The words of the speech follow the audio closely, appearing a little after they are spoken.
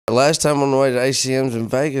The last time on the way to ACMs in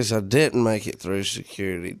Vegas, I didn't make it through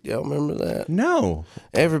security. Y'all remember that? No.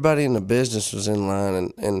 Everybody in the business was in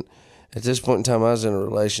line, and at this point in time, I was in a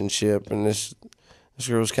relationship, and this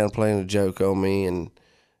girl was kind of playing a joke on me, and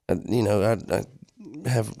I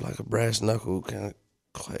have like a brass knuckle kind of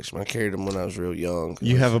collection. I carried them when I was real young.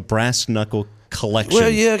 You have a brass knuckle collection. Well,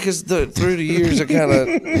 yeah, because through the years, I kind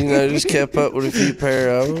of just kept up with a few pair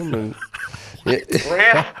of them, and. Yeah,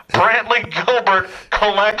 Brantley Gilbert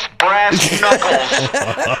collects brass knuckles.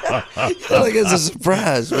 Like it's a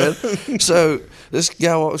surprise, man. So this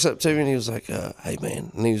guy walks up to me and he was like, "Hey,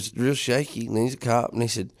 man," and he was real shaky, and he's a cop, and he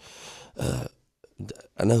said,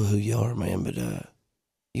 "I know who you are, man, but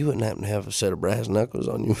you wouldn't happen to have a set of brass knuckles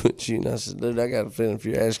on you, would you?" And I said, "Dude, I got a feeling if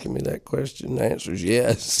you're asking me that question, the answer is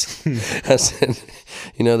yes." I said,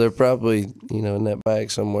 "They're probably in that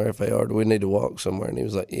bag somewhere. If they are, do we need to walk somewhere?" And he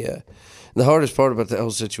was like, "Yeah." The hardest part about the whole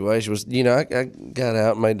situation was, I got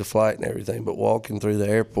out, made the flight and everything, but walking through the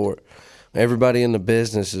airport, everybody in the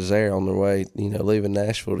business is there on their way, leaving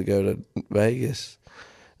Nashville to go to Vegas,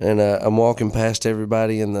 and I'm walking past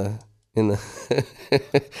everybody in the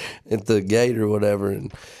at the gate or whatever,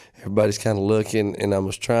 and everybody's kind of looking, and I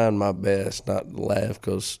was trying my best not to laugh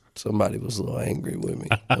because somebody was a little angry with me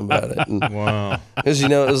about it. And, wow. Because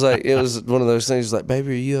it was one of those things like,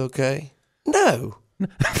 "Baby, are you okay?" No.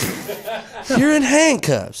 You're in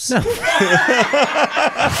handcuffs. No. At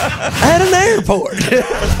an airport.